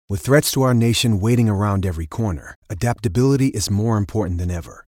With threats to our nation waiting around every corner, adaptability is more important than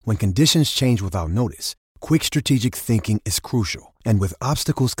ever. When conditions change without notice, quick strategic thinking is crucial. And with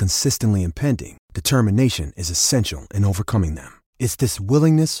obstacles consistently impending, determination is essential in overcoming them. It's this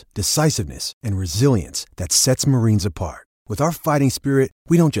willingness, decisiveness, and resilience that sets Marines apart. With our fighting spirit,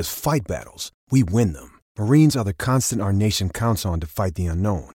 we don't just fight battles, we win them. Marines are the constant our nation counts on to fight the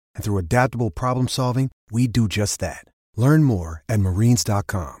unknown. And through adaptable problem solving, we do just that. Learn more at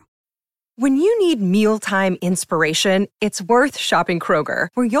marines.com. When you need mealtime inspiration, it's worth shopping Kroger,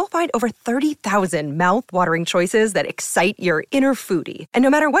 where you'll find over 30,000 mouth-watering choices that excite your inner foodie. And no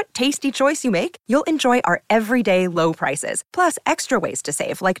matter what tasty choice you make, you'll enjoy our everyday low prices, plus extra ways to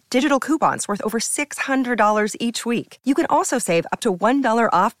save, like digital coupons worth over $600 each week. You can also save up to $1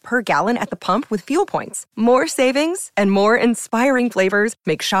 off per gallon at the pump with fuel points. More savings and more inspiring flavors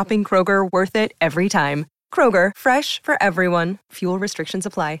make shopping Kroger worth it every time. Kroger, fresh for everyone. Fuel restrictions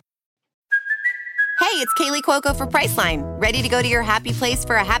apply. Hey, it's Kaylee Cuoco for Priceline. Ready to go to your happy place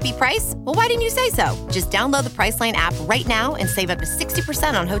for a happy price? Well, why didn't you say so? Just download the Priceline app right now and save up to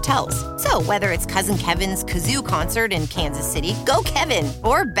 60% on hotels. So whether it's Cousin Kevin's Kazoo Concert in Kansas City, go Kevin,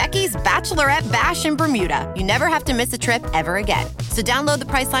 or Becky's Bachelorette Bash in Bermuda, you never have to miss a trip ever again. So download the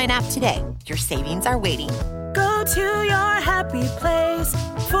Priceline app today. Your savings are waiting. Go to your happy place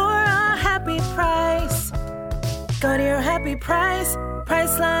for a happy price. Go to your happy price,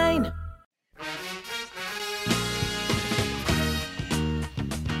 Priceline.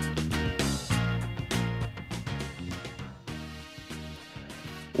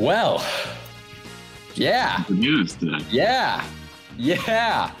 Well, yeah. Good news today. Yeah.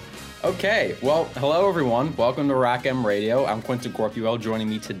 Okay. Well, hello, everyone. Welcome to Rock M Radio. I'm Quentin Corpuel. Joining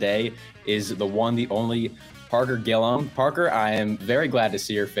me today is the one, the only Parker Gillum. Parker, I am very glad to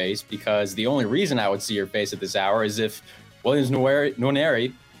see your face, because the only reason I would see your face at this hour is if Williams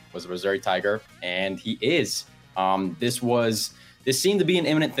Nwaneri was a Missouri Tiger, and he is. This seemed to be an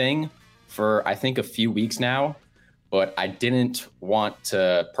imminent thing for, I think, a few weeks now. But I didn't want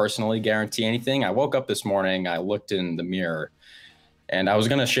to personally guarantee anything. I woke up this morning, I looked in the mirror, and I was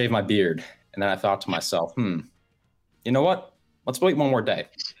going to shave my beard. And then I thought to myself, you know what? Let's wait one more day.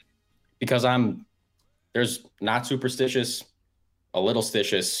 Because there's not superstitious, a little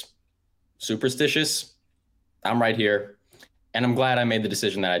stitious, superstitious. I'm right here. And I'm glad I made the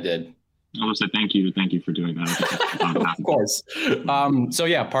decision that I did. I will say thank you. Thank you for doing that. Of course. So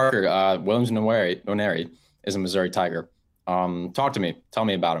yeah, Parker, Williams Nwaneri is a Missouri Tiger. Talk to me. Tell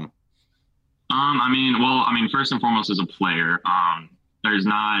me about him. First and foremost, as a player, there's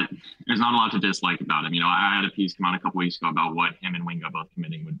not a lot to dislike about him. I had a piece come out a couple weeks ago about what him and Wingo both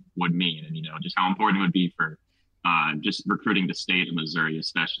committing would mean, and just how important it would be for just recruiting the state of Missouri,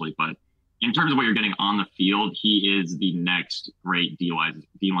 especially. But in terms of what you're getting on the field, he is the next great D-line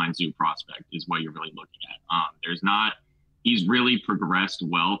zoo prospect, is what you're really looking at. He's really progressed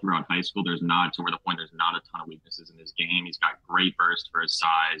well throughout high school. There's not a ton of weaknesses in his game. He's got great burst for his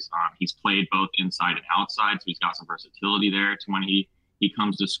size. He's played both inside and outside, so he's got some versatility there to when he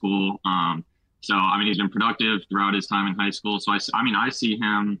comes to school. He's been productive throughout his time in high school. So I see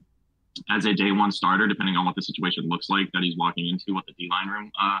him as a day one starter, depending on what the situation looks like that he's walking into, what the D-line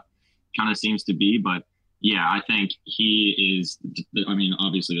room kind of seems to be. But yeah, I think he is,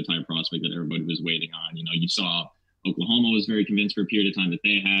 obviously the type of prospect that everybody was waiting on. You saw Oklahoma was very convinced for a period of time that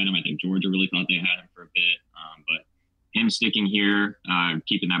they had him. I think Georgia really thought they had him for a bit. But him sticking here,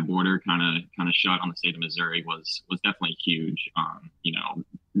 keeping that border kind of shut on the state of Missouri was definitely huge, off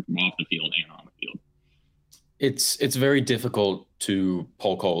the field and on the field. It's very difficult to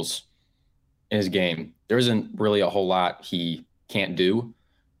poke holes in his game. There isn't really a whole lot he can't do.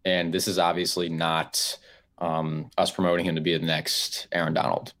 And this is obviously not us promoting him to be the next Aaron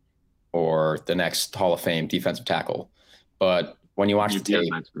Donald or the next Hall of Fame defensive tackle. But when you watch the tape,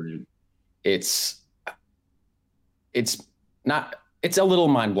 it's a little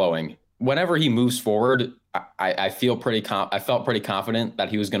mind-blowing. Whenever he moves forward, I felt pretty confident that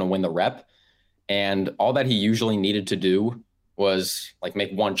he was going to win the rep. And all that he usually needed to do was like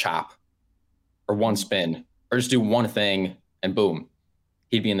make one chop or one spin or just do one thing and boom,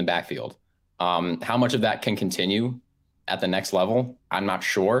 he'd be in the backfield. How much of that can continue at the next level, I'm not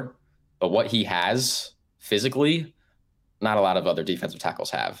sure. But what he has physically, not a lot of other defensive tackles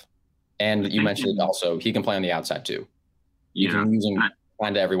have. And you mentioned also, he can play on the outside too. You can use him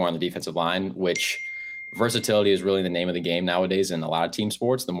kind of everywhere on the defensive line, which versatility is really the name of the game nowadays in a lot of team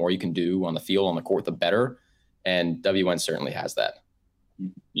sports. The more you can do on the field, on the court, the better. And WN certainly has that.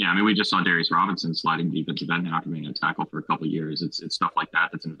 Yeah, we just saw Darius Robinson sliding defensive end after being a tackle for a couple of years. It's stuff like that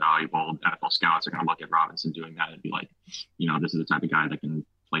that's invaluable. NFL scouts are going to look at Robinson doing that and be like, this is the type of guy that can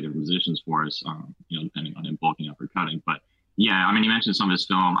play different positions for us, depending on him bulking up or cutting. But yeah, I mean, you mentioned some of his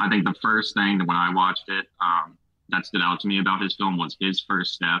film. I think the first thing that when I watched it that stood out to me about his film was his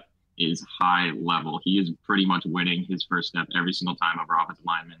first step is high level. He is pretty much winning his first step every single time over offensive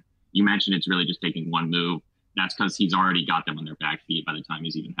linemen. You mentioned it's really just taking one move. That's because he's already got them on their back feet by the time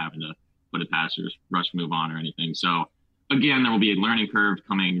he's even having to put a pass or rush move on or anything. So again, there will be a learning curve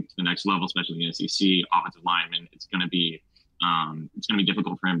coming to the next level, especially in the SEC offensive lineman. It's going to be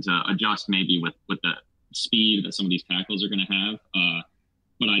difficult for him to adjust maybe with the speed that some of these tackles are going to have.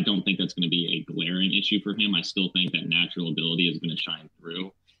 But I don't think that's going to be a glaring issue for him. I still think that natural ability is going to shine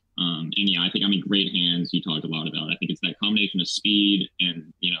through. And yeah, great hands. You talked a lot about. I think it's that combination of speed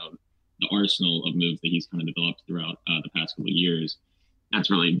and, the arsenal of moves that he's kind of developed throughout the past couple of years. That's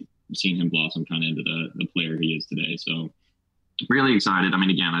really seen him blossom kind of into the player he is today. So really excited. I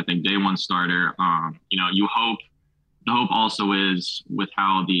mean, again, I think day one starter, you hope, the hope also is with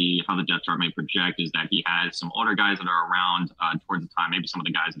how the depth chart may project is that he has some older guys that are around towards the time, maybe some of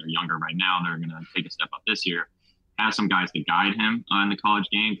the guys that are younger right now, they're going to take a step up this year, has some guys to guide him in the college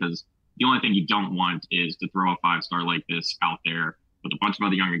game. Because the only thing you don't want is to throw a 5-star like this out there with a bunch of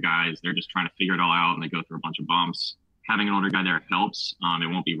other younger guys. They're just trying to figure it all out and they go through a bunch of bumps. Having an older guy there helps. It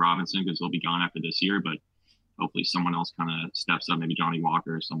won't be Robinson because he'll be gone after this year, but hopefully someone else kind of steps up, maybe Johnny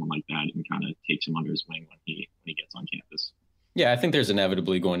Walker or someone like that, and kind of takes him under his wing when he gets on campus. Yeah, I think there's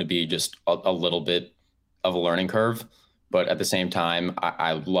inevitably going to be just a little bit of a learning curve. But at the same time,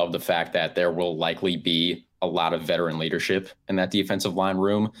 I love the fact that there will likely be a lot of veteran leadership in that defensive line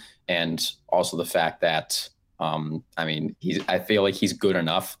room. And also the fact that, I feel like he's good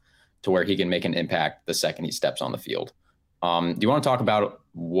enough to where he can make an impact the second he steps on the field. Do you want to talk about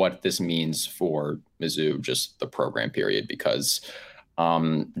what this means for Mizzou, just the program period? Because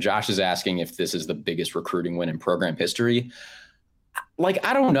Josh is asking if this is the biggest recruiting win in program history.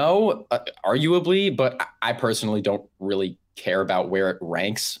 I don't know, arguably, but I personally don't really care about where it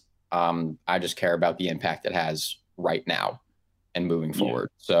ranks. I just care about the impact it has right now and moving forward.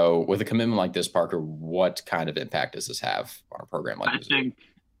 So with a commitment like this, Parker, what kind of impact does this have on a program like Mizzou?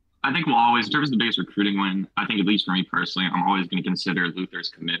 I think we'll always, in terms of the biggest recruiting win, I think at least for me personally, I'm always going to consider Luther's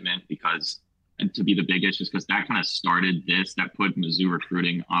commitment to be the biggest, just because that kind of started this, that put Mizzou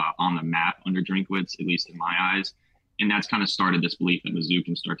recruiting on the map under Drinkwitz, at least in my eyes. And that's kind of started this belief that Mizzou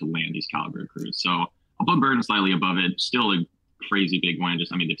can start to land these caliber recruits. So I'll put Burton slightly above it. Still a crazy big win.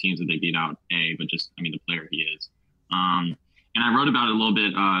 The teams that they beat out, but the player he is. And I wrote about it a little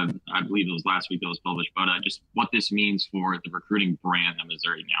bit, I believe it was last week that was published, but just what this means for the recruiting brand that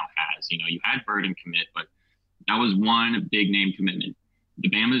Missouri now has. You had Burden commit, but that was one big name commitment. The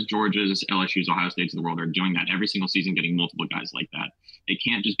Bamas, Georgias, LSUs, Ohio States of the world are doing that every single season, getting multiple guys like that. It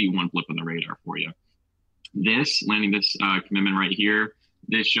can't just be one blip on the radar for you. Landing this commitment right here,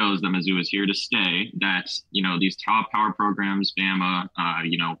 this shows that Mizzou is here to stay, that, these top power programs, Bama,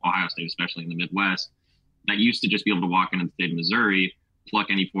 Ohio State, especially in the Midwest, that used to just be able to walk into the state of Missouri,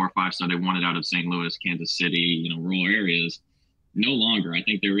 pluck any 4 or 5 star they wanted out of St. Louis, Kansas City, rural areas. No longer. I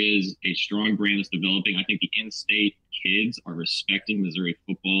think there is a strong brand that's developing. I think the in-state kids are respecting Missouri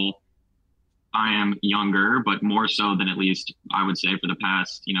football. I am younger, but more so than at least I would say for the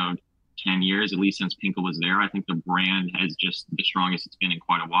past, 10 years, at least since Pinkel was there. I think the brand has just the strongest it's been in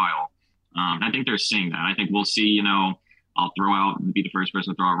quite a while. I think they're seeing that. I think we'll see, I'll be the first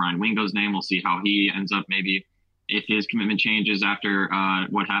person to throw out Ryan Wingo's name. We'll see how he ends up, maybe if his commitment changes after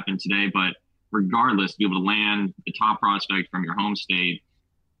what happened today. But regardless, to be able to land the top prospect from your home state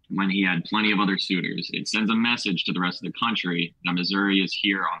when he had plenty of other suitors, it sends a message to the rest of the country that Missouri is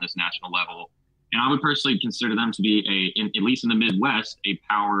here on this national level. And I would personally consider them to be at least in the Midwest, a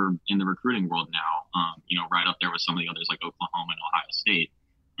power in the recruiting world now, right up there with some of the others like Oklahoma and Ohio State.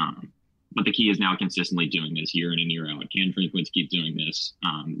 But the key is now consistently doing this year in and year out. Can Drinkwitz keep doing this?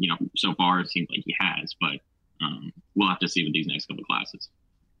 So far it seems like he has, but we'll have to see with these next couple classes.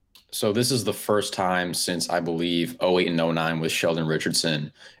 So this is the first time since, I believe, 08 and 09 with Sheldon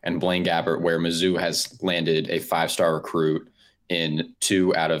Richardson and Blaine Gabbert, where Mizzou has landed a 5-star recruit in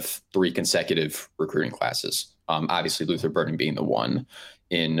 2 out of 3 consecutive recruiting classes. Obviously, Luther Burden being the one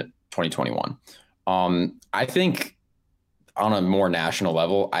in 2021. I think on a more national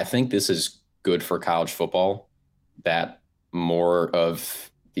level, I think this is good for college football that more of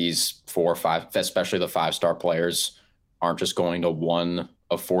these 4 or 5, especially the 5-star players, aren't just going to one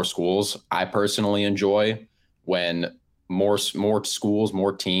of 4 schools. I personally enjoy when more schools,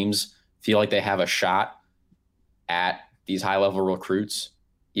 more teams feel like they have a shot at these high-level recruits,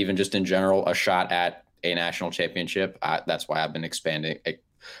 even just in general, a shot at a national championship. That's why I've been expanding.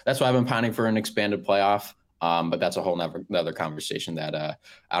 That's why I've been pining for an expanded playoff. But that's a whole another conversation that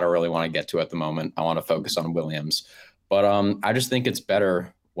I don't really want to get to at the moment. I want to focus on Williams. But I just think it's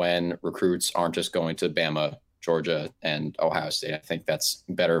better when recruits aren't just going to Bama, Georgia, and Ohio State. I think that's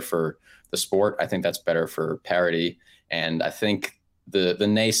better for the sport. I think that's better for parity. And I think the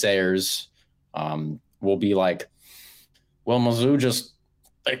naysayers will be like, well, Mizzou just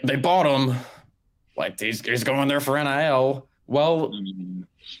they bought him. Like he's going there for NIL. Well,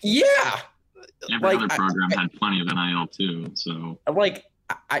 yeah. Every other program had plenty of NIL too. So like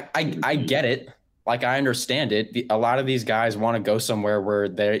I get it. Like I understand it. A lot of these guys want to go somewhere where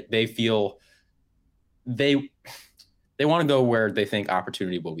they feel they want to go where they think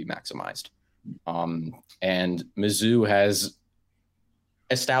opportunity will be maximized. And Mizzou has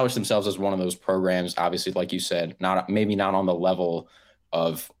established themselves as one of those programs, obviously, like you said, maybe not on the level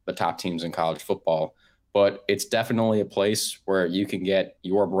of the top teams in college football, but it's definitely a place where you can get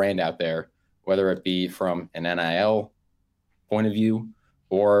your brand out there, whether it be from an NIL point of view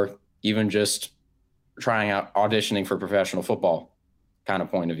or even just trying out auditioning for professional football kind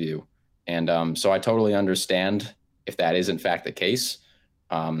of point of view. And so I totally understand if that is in fact the case.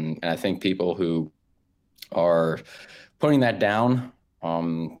 And I think people who are putting that down,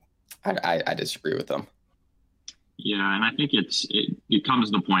 I disagree with them. Yeah, and I think it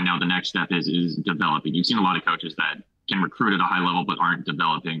comes to the point now. The next step is developing. You've seen a lot of coaches that can recruit at a high level but aren't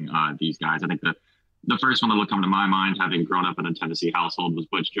developing these guys. I think the first one that will come to my mind, having grown up in a Tennessee household, was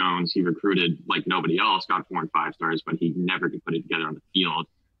Butch Jones. He recruited like nobody else, got 4 and 5 stars, but he never could put it together on the field.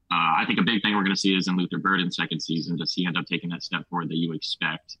 I think a big thing we're going to see is in Luther Burden's second season, does he end up taking that step forward that you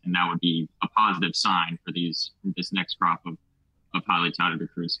expect? And that would be a positive sign for this next crop of highly touted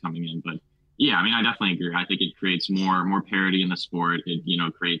recruits coming in. But yeah, I mean, I definitely agree. I think it creates more parity in the sport. It,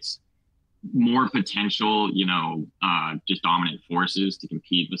 creates more potential, just dominant forces to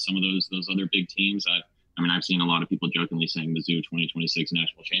compete with some of those other big teams. I mean, I've seen a lot of people jokingly saying Mizzou 2026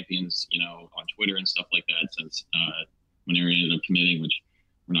 national champions, on Twitter and stuff like that since Nwaneri ended up committing, which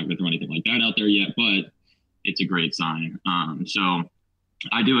we're not going to throw anything like that out there yet, but it's a great sign. So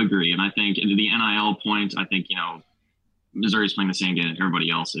I do agree. And I think the NIL point, I think, Missouri's playing the same game that everybody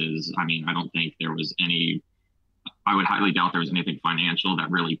else is. I mean, I don't think there was I would highly doubt there was anything financial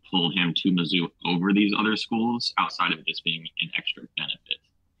that really pulled him to Mizzou over these other schools outside of it just being an extra benefit.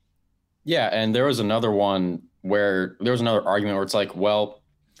 Yeah. And there was another argument where it's like, well,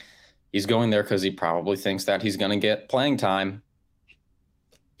 he's going there because he probably thinks that he's going to get playing time.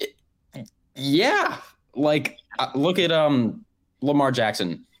 Yeah. Like look at Lamar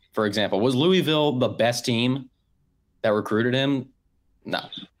Jackson, for example. Was Louisville the best team that recruited him? No,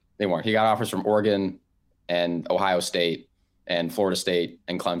 they weren't. He got offers from Oregon and Ohio State and Florida State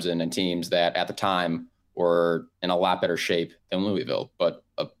and Clemson and teams that at the time were in a lot better shape than Louisville. But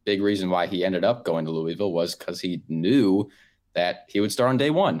a big reason why he ended up going to Louisville was because he knew that he would start on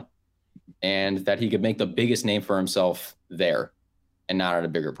day one and that he could make the biggest name for himself there and not at a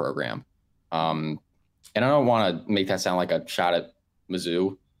bigger program. And I don't want to make that sound like a shot at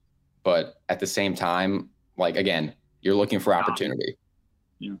Mizzou, but at the same time, like, again, you're looking for opportunity.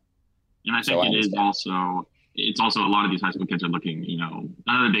 Yeah. And I think it's also a lot of these high school kids are looking,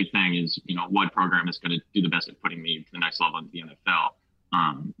 another big thing is, what program is going to do the best at putting me to the next level into the NFL.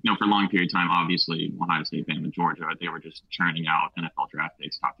 For a long period of time, obviously, Ohio State, Bama, Georgia, they were just churning out NFL draft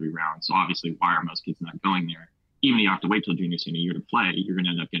picks, top 3 rounds. So obviously, why are most kids not going there? Even if you have to wait till junior, senior year to play, you're going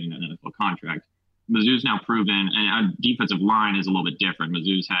to end up getting that NFL contract. Mizzou's now proven, and our defensive line is a little bit different.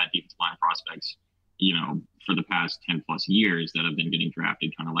 Mizzou's had defensive line prospects, for the past 10 plus years that have been getting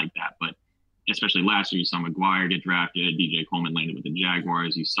drafted kind of like that. But especially last year, you saw McGuire get drafted, DJ Coleman landed with the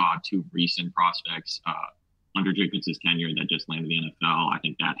Jaguars. You saw 2 recent prospects under Jacobs' tenure that just landed the NFL. I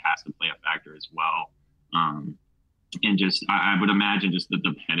think that has to play a factor as well. And just, I would imagine just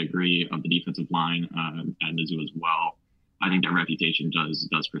the pedigree of the defensive line at Mizzou as well. I think that reputation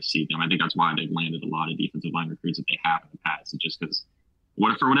does precede them. I think that's why they've landed a lot of defensive line recruits that they have in the past. It's just because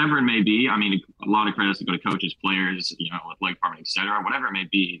for whatever it may be, I mean, a lot of credits to go to coaches, players, leg department, et cetera, whatever it may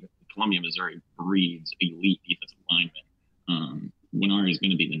be, Columbia, Missouri breeds elite defensive linemen. Nwaneri is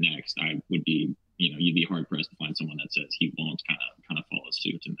going to be the next. I would be, you'd be hard pressed to find someone that says he won't kind of follow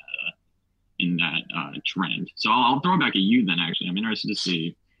suit in that trend. So I'll throw it back at you then. Actually, I'm interested to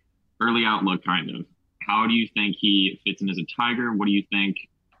see early outlook. Kind of, how do you think he fits in as a Tiger? What do you think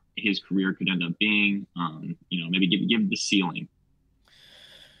his career could end up being? Maybe give the ceiling.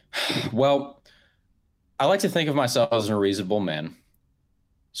 Well, I like to think of myself as a reasonable man.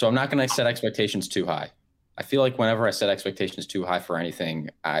 So I'm not going to set expectations too high. I feel like whenever I set expectations too high for anything,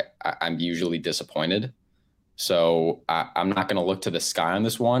 I'm usually disappointed. So I'm not going to look to the sky on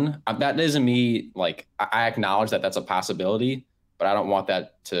this one. That isn't me. Like, I acknowledge that that's a possibility, but I don't want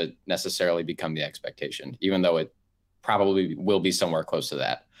that to necessarily become the expectation, even though it probably will be somewhere close to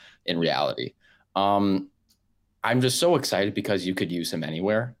that in reality. I'm just so excited because you could use him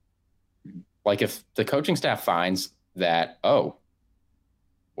anywhere. Like, if the coaching staff finds that, oh,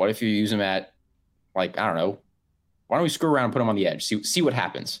 what if you use him at, like, I don't know, why don't we screw around and put him on the edge? See what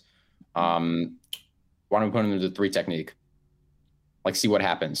happens. Why don't we put him into the 3 technique? Like, see what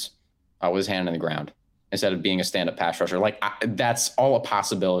happens with his hand in the ground instead of being a stand-up pass rusher. Like, that's all a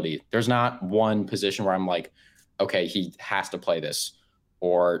possibility. There's not one position where I'm like, okay, he has to play this,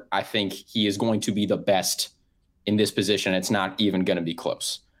 or I think he is going to be the best in this position. It's not even going to be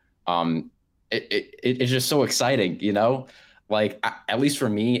close. It's just so exciting, you know? Like, at least for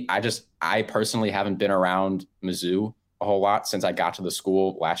me, I personally haven't been around Mizzou a whole lot since I got to the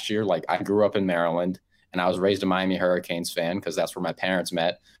school last year. Like, I grew up in Maryland, and I was raised a Miami Hurricanes fan because that's where my parents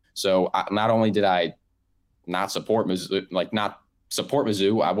met. So not only did I not support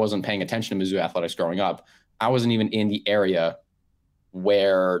Mizzou, I wasn't paying attention to Mizzou athletics growing up. I wasn't even in the area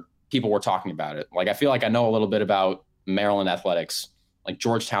where people were talking about it. Like, I feel like I know a little bit about Maryland athletics, like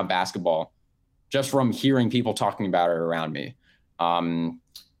Georgetown basketball, just from hearing people talking about it around me. And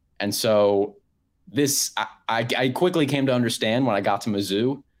so this, I quickly came to understand when I got to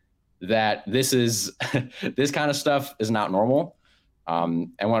Mizzou that this kind of stuff is not normal.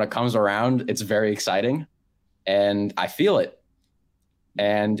 And when it comes around, it's very exciting, and I feel it.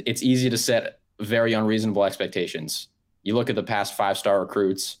 And it's easy to set very unreasonable expectations. You look at the past 5-star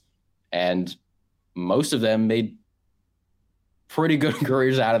recruits, and most of them made pretty good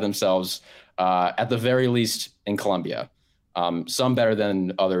careers out of themselves, at the very least in Columbia. Some better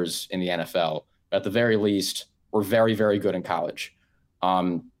than others in the NFL, but at the very least were very, very good in college.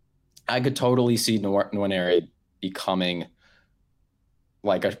 I could totally see Nwaneri becoming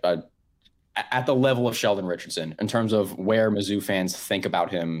like at the level of Sheldon Richardson in terms of where Mizzou fans think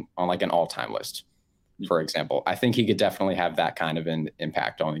about him on like an all-time list, for example. I think he could definitely have that kind of an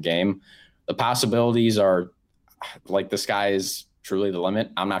impact on the game. The possibilities are like, the sky is truly the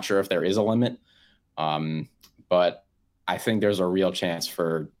limit. I'm not sure if there is a limit, but I think there's a real chance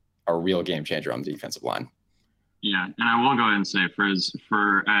for a real game changer on the defensive line. Yeah, and I will go ahead and say,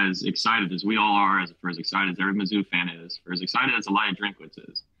 for as excited as we all are, for as excited as every Mizzou fan is, for as excited as Elijah Drinkwitz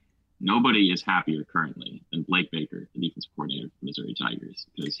is, nobody is happier currently than Blake Baker, the defensive coordinator for Missouri Tigers,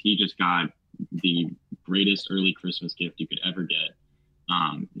 because he just got the greatest early Christmas gift you could ever get.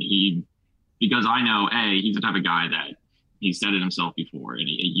 Because I know, he's the type of guy that he's said it himself before, and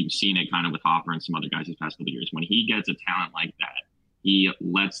you've seen it kind of with Hopper and some other guys these past couple of years. When he gets a talent like that, he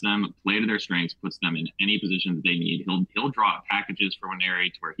lets them play to their strengths, puts them in any position that they need. He'll draw up packages for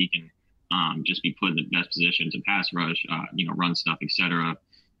Nwaneri to where he can just be put in the best position to pass rush, run stuff, etc.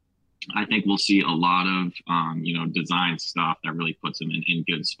 I think we'll see a lot of design stuff that really puts him in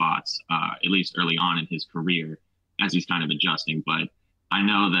good spots, at least early on in his career, as he's kind of adjusting. But I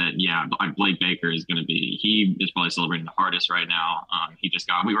know that, Blake Baker is going to be, he is probably celebrating the hardest right now. He just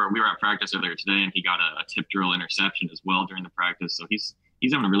got, we were at practice earlier today, and he got a tip drill interception as well during the practice. So he's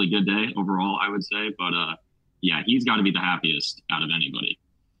having a really good day overall, I would say. But he's got to be the happiest out of anybody.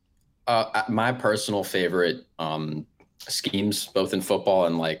 My personal favorite schemes, both in football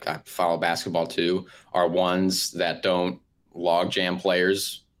and like I follow basketball too, are ones that don't log jam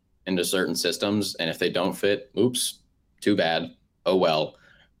players into certain systems. And if they don't fit, oops, too bad. Oh, well.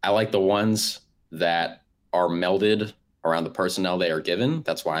 I like the ones that are melded around the personnel they are given.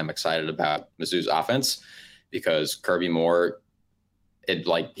 That's why I'm excited about Mizzou's offense, because Kirby Moore,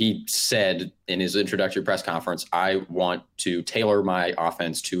 he said in his introductory press conference, I want to tailor my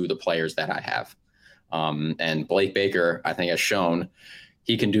offense to the players that I have. And Blake Baker, I think, has shown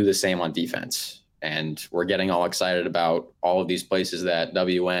he can do the same on defense. And we're getting all excited about all of these places that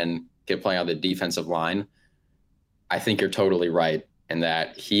WN can play on the defensive line. I think you're totally right in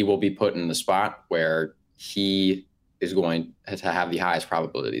that he will be put in the spot where he is going to have the highest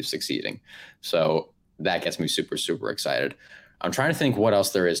probability of succeeding. So that gets me super, super excited. I'm trying to think what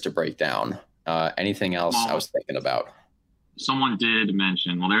else there is to break down. Anything else I was thinking about? Someone did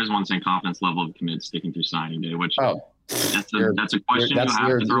mention, there's one saying confidence level of commits sticking through signing day, which that's a question you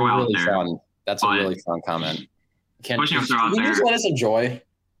have to throw out there. Fun. That's a really fun comment. Can you just let us enjoy?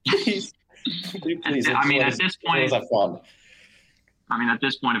 Please. Please, at this point,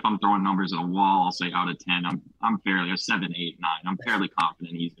 if I'm throwing numbers at a wall, I'll say out of 10, I'm fairly a 7, 8, 9. I'm fairly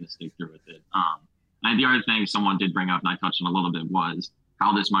confident he's going to stick through with it. And the other thing someone did bring up, and I touched on a little bit, was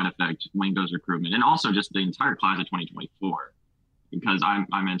how this might affect Wingo's recruitment, and also just the entire class of 2024, because I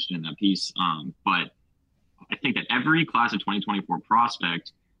mentioned in that piece. But I think that every class of 2024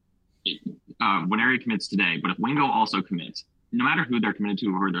 prospect, Nwaneri commits today, but if Wingo also commits, no matter who they're committed to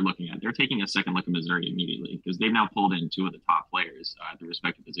or who they're looking at, they're taking a second look at Missouri immediately because they've now pulled in 2 of the top players at their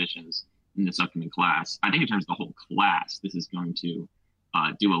respective positions in this upcoming class. I think in terms of the whole class, this is going to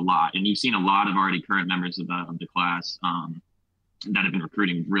do a lot. And you've seen a lot of already current members of the class that have been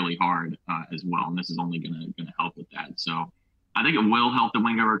recruiting really hard as well. And this is only going to help with that. So I think it will help the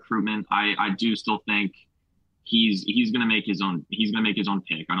Wingo recruitment. I do still think he's going to make his own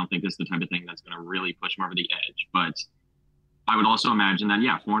pick. I don't think this is the type of thing that's going to really push him over the edge. But I would also imagine that,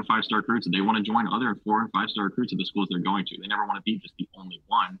 4 and 5 star recruits, they want to join other 4 and 5 star recruits at the schools they're going to. They never want to be just the only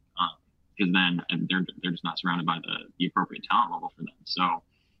one because then they're just not surrounded by the appropriate talent level for them. So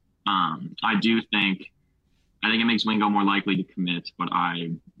I think it makes Wingo more likely to commit, but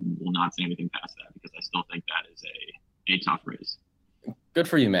I will not say anything past that because I still think that is a tough race. Good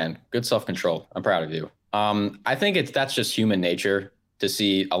for you, man. Good self-control. I'm proud of you. I think that's just human nature to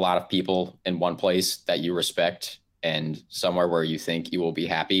see a lot of people in one place that you respect and somewhere where you think you will be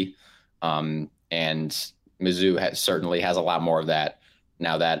happy. And Mizzou certainly has a lot more of that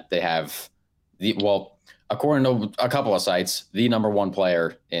now that they have according to a couple of sites, the number 1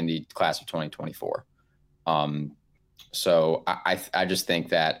 player in the class of 2024. So I just think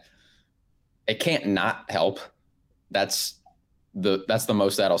that it can't not help. That's the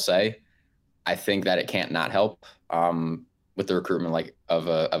most that'll say. I think that it can't not help with the recruitment of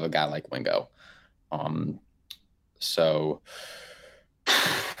a guy like Wingo. So,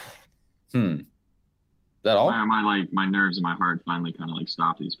 is that all? My nerves and my heart finally kind of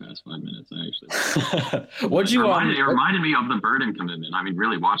stopped these past 5 minutes. I actually. It reminded me of the Burden commitment. I mean,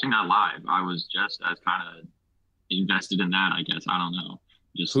 really watching that live, I was just as kind of invested in that. I guess I don't know.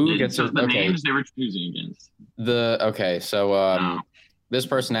 Just the names they were choosing against. This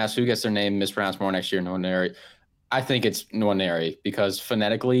person asked who gets their name mispronounced more next year. Nwaneri. I think it's Nwaneri because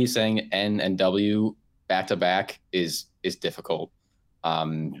phonetically saying N and W back to back is difficult. I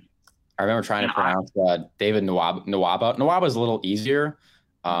remember trying to pronounce David Nwaba. Nwaba is a little easier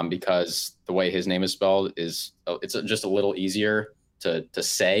because the way his name is spelled it's just a little easier to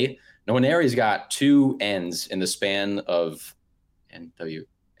say. Nwaneri's got 2 N's in the span of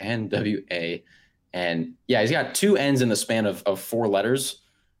NWA. And he's got 2 N's in the span of 4 letters,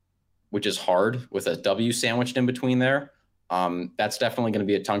 which is hard with a W sandwiched in between there. That's definitely going to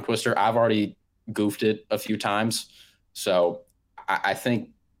be a tongue twister. I've already goofed it a few times. So I think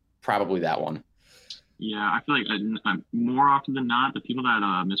probably that one. Yeah, I feel like more often than not, the people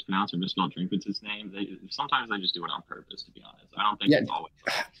that mispronounce or misspell Drinkwitz's name, sometimes they just do it on purpose, to be honest. I don't think it's always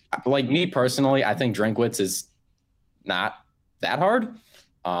right. Like me personally, I think Drinkwitz is not that hard.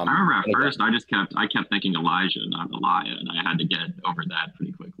 I remember at first I kept thinking Elijah, not Elijah, and I had to get over that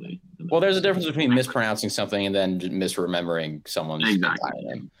pretty quickly. Well, there's a difference between mispronouncing something and then misremembering someone's entire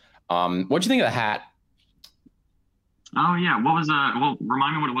name. What'd you think of the hat? Oh yeah, what was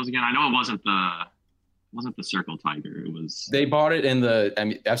remind me what it was again. I know it wasn't the Circle Tiger. It was. They bought it in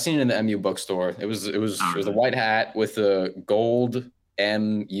the. I've seen it in the MU bookstore. It was a white hat with the gold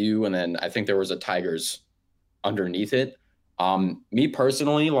MU, and then I think there was a Tigers underneath it. Me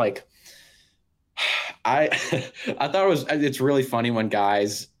personally, I thought it's really funny when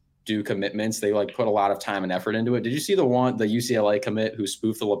guys do commitments. They put a lot of time and effort into it. Did you see the UCLA commit who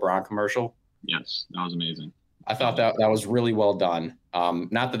spoofed the LeBron commercial? Yes, that was amazing. I thought that was really well done.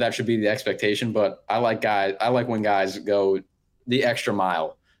 Not that should be the expectation, but I like when guys go the extra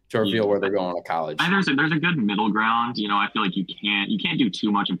mile to reveal where they're going to college. And there's a good middle ground. I feel like you can't do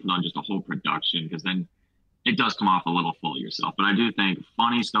too much and put on just a whole production because then it does come off a little full of yourself. But I do think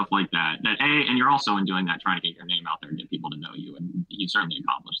funny stuff like that, and you're also in doing that, trying to get your name out there and get people to know you. And he certainly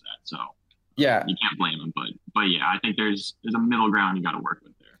accomplished that. So yeah, you can't blame him. But yeah, I think there's a middle ground you got to work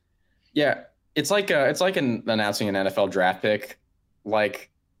with there. Yeah. It's like announcing an NFL draft pick.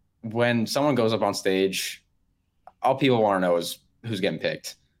 Like when someone goes up on stage, all people want to know is who's getting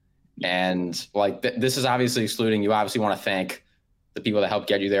picked. And this is obviously excluding, you obviously want to thank the people that helped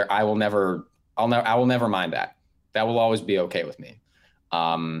get you there. I will never mind that. That will always be okay with me.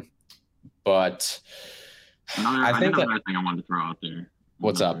 But I think another thing I wanted to throw out there.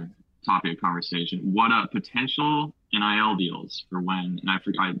 What's up? Topic of conversation. What potential NIL deals for when, and I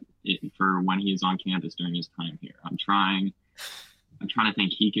forgot for when he is on campus during his time here. I'm trying to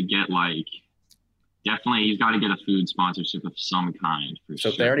think he could get definitely he's got to get a food sponsorship of some kind for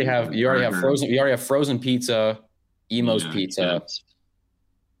so sure. They already have frozen pizza, Emo's pizza.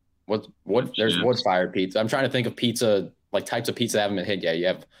 There's wood-fired pizza. I'm trying to think of pizza, types of pizza that haven't been hit yet. You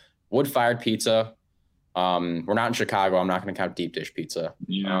have wood-fired pizza. We're not in Chicago. I'm not going to count deep dish pizza.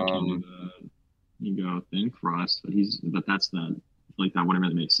 Yeah. you go thin crust, but that's not like that wouldn't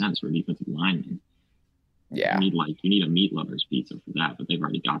really make sense for a defensive lineman. Yeah, you need a meat lover's pizza for that, but they've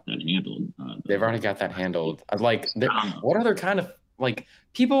already got that handled. They've already got that handled. What other kind of like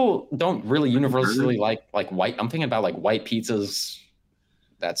people don't really universally like white? I'm thinking about like white pizzas.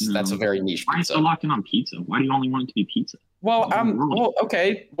 That's a very niche pizza. Why are you so locked in on pizza? Why do you only want it to be pizza? Well,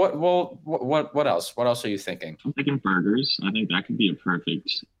 okay. What else? What else are you thinking? I'm thinking burgers. I think that could be a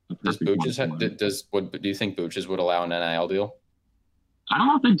perfect. Do you think Booches would allow an NIL deal? I don't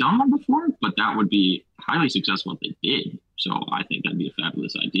know if they've done one before, but that would be highly successful if they did. So I think that'd be a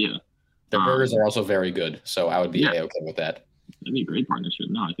fabulous idea. Their burgers are also very good, so I would be okay with that. That'd be a great partnership.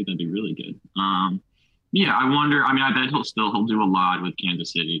 No, I think that'd be really good. Yeah, I wonder. I mean, I bet he'll do a lot with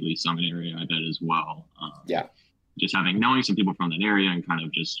Kansas City, at least some area. I bet as well. Just knowing some people from that area and kind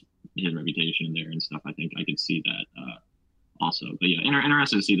of just his reputation there and stuff. I think I could see that also. But yeah,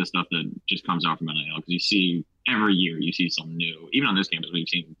 interested to see the stuff that just comes out from NIL because you see every year you see something new. Even on this campus, we've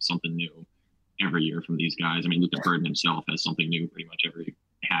seen something new every year from these guys. I mean, Luka Burden himself has something new pretty much every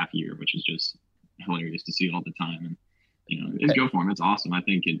half year, which is just hilarious to see all the time. And it's go for him. It's awesome. I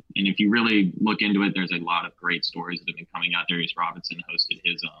think and if you really look into it, there's a lot of great stories that have been coming out. Darius Robinson hosted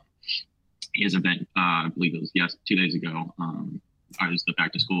his event, I believe it was 2 days ago. It was the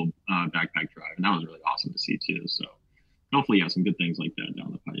back to school backpack drive, and that was really awesome to see too. So hopefully, some good things like that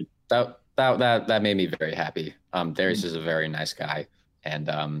down the pipe. That made me very happy. Darius is a very nice guy, and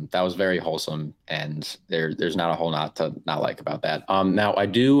that was very wholesome. And there's not a whole lot to not like about that. Now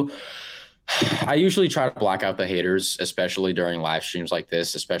I usually try to block out the haters, especially during live streams like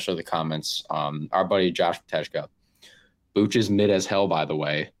this, especially the comments. Our buddy Josh Teshka, Booch is mid as hell, by the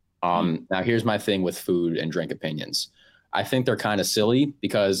way. Now here's my thing with food and drink opinions. I think they're kind of silly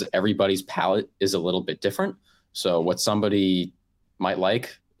because everybody's palate is a little bit different. So what somebody might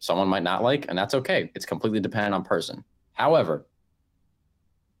like, someone might not like, and that's okay. It's completely dependent on person. However,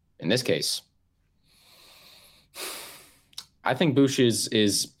 in this case, I think Booch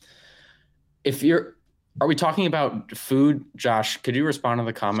is are we talking about food? Josh, could you respond to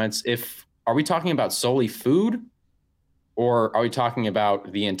the comments? Are we talking about solely food or are we talking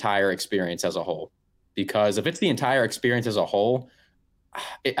about the entire experience as a whole? Because if it's the entire experience as a whole,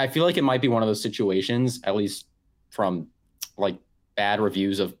 I feel like it might be one of those situations, at least from like bad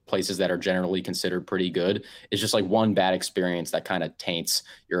reviews of places that are generally considered pretty good. It's just like one bad experience that kind of taints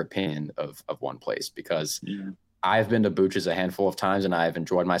your opinion of one place because I've been to Booch's a handful of times and I've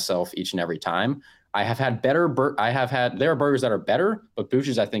enjoyed myself each and every time. I have had there are burgers that are better, but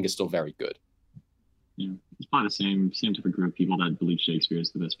Booch's I think is still very good. Yeah, it's probably the same type of group of people that believe Shakespeare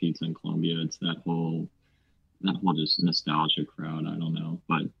is the best pizza in Columbia. It's that whole just nostalgia crowd. I don't know,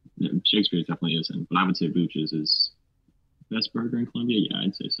 but Shakespeare definitely isn't. But I would say Booch's is best burger in Columbia. Yeah,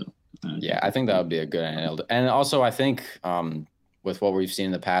 I'd say so. I think that would be a good NIL. And also, I think with what we've seen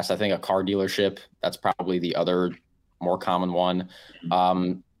in the past, I think a car dealership, that's probably the other more common one.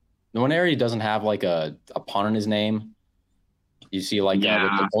 Nwaneri doesn't have like a pun in his name. You see like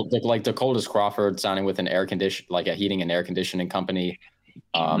the Coldest Crawford signing with a heating and air conditioning company.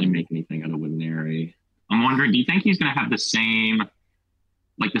 Can't really make anything out of Nwaneri. I'm wondering, do you think he's going to have the same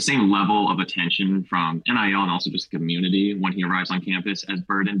level of attention from NIL and also just the community when he arrives on campus as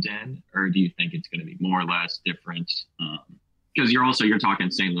Burden did? Or do you think it's going to be more or less different? Because you're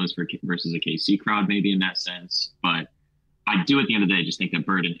talking St. Louis versus a KC crowd maybe in that sense. But I do at the end of the day just think that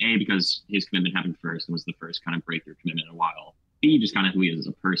Burden, A, because his commitment happened first and was the first kind of breakthrough commitment in a while. B, just kind of who he is as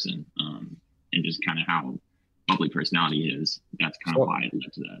a person and just kind of how bubbly personality he is. That's kind of why it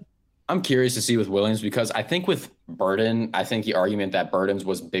led to that. I'm curious to see with Williams because I think with Burden, I think the argument that Burden's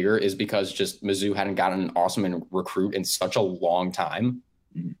was bigger is because just Mizzou hadn't gotten an awesome recruit in such a long time.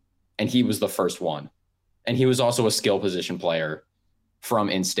 Mm-hmm. And he was the first one. And he was also a skill position player from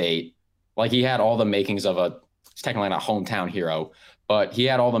in-state. Like he had all the makings of he's technically not a hometown hero, but he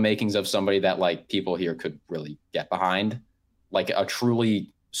had all the makings of somebody that like people here could really get behind, like a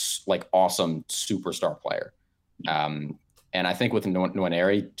truly like awesome superstar player. And I think with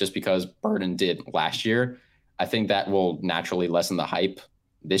Nwaneri, just because Burden did last year, I think that will naturally lessen the hype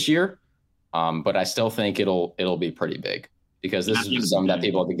this year. But I still think it'll be pretty big because this is something that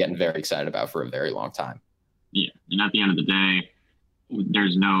people have been getting very excited about for a very long time. Yeah. And at the end of the day,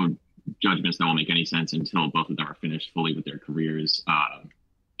 there's no judgments that will make any sense until both of them are finished fully with their careers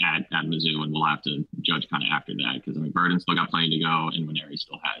at Mizzou. And we'll have to judge kind of after that because, I mean, Burden still got plenty to go and Nwaneri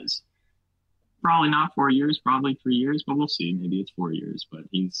still has probably not 4 years, probably 3 years, but we'll see. Maybe it's 4 years, but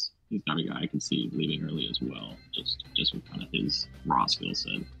he's got a guy I can see leaving early as well, just with kind of his raw skill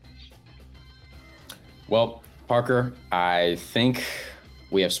set. Well, Parker, I think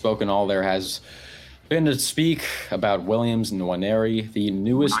we have spoken all there has Been to speak about Williams Nwaneri, the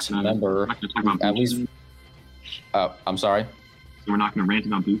newest member, at least. I'm sorry. So we're not going to rant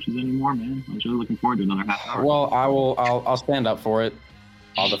about Booches anymore, man. I was really looking forward to another half hour. Well, I'll stand up for it.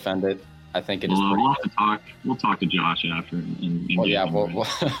 I'll defend it. I think it is. We'll have to talk. We'll talk to Josh after.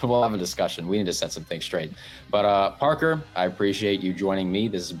 We'll have a discussion. We need to set some things straight. But Parker, I appreciate you joining me.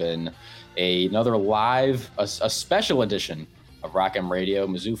 This has been another live, a special edition of Rock M Radio.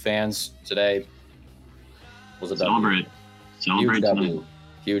 Mizzou fans, today was a Celebrate. Huge W.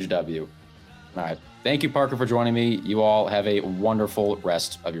 Huge W. All right. Thank you, Parker, for joining me. You all have a wonderful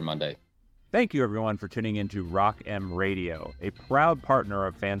rest of your Monday. Thank you, everyone, for tuning in to Rock M Radio, a proud partner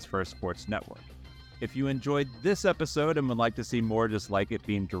of Fans First Sports Network. If you enjoyed this episode and would like to see more just like it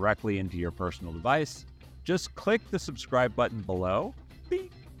beamed directly into your personal device, just click the subscribe button below.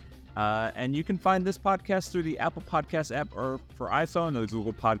 Beep. And you can find this podcast through the Apple Podcast app or for iPhone, or the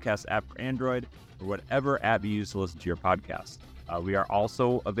Google Podcast app for Android, or whatever app you use to listen to your podcast. We are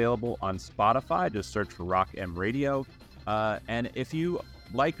also available on Spotify. Just search for Rock M Radio. And if you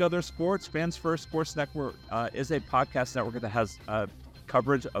like other sports, Fans First Sports Network is a podcast network that has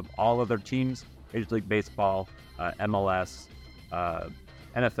coverage of all other teams, Major League Baseball, MLS,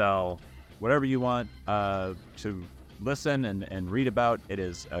 NFL, whatever you want to listen and read about. It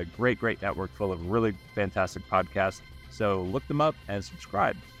is a great network full of really fantastic podcasts. So look them up and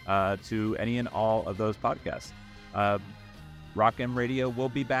subscribe to any and all of those podcasts. Rock M Radio will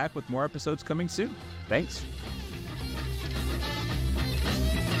be back with more episodes coming soon. Thanks.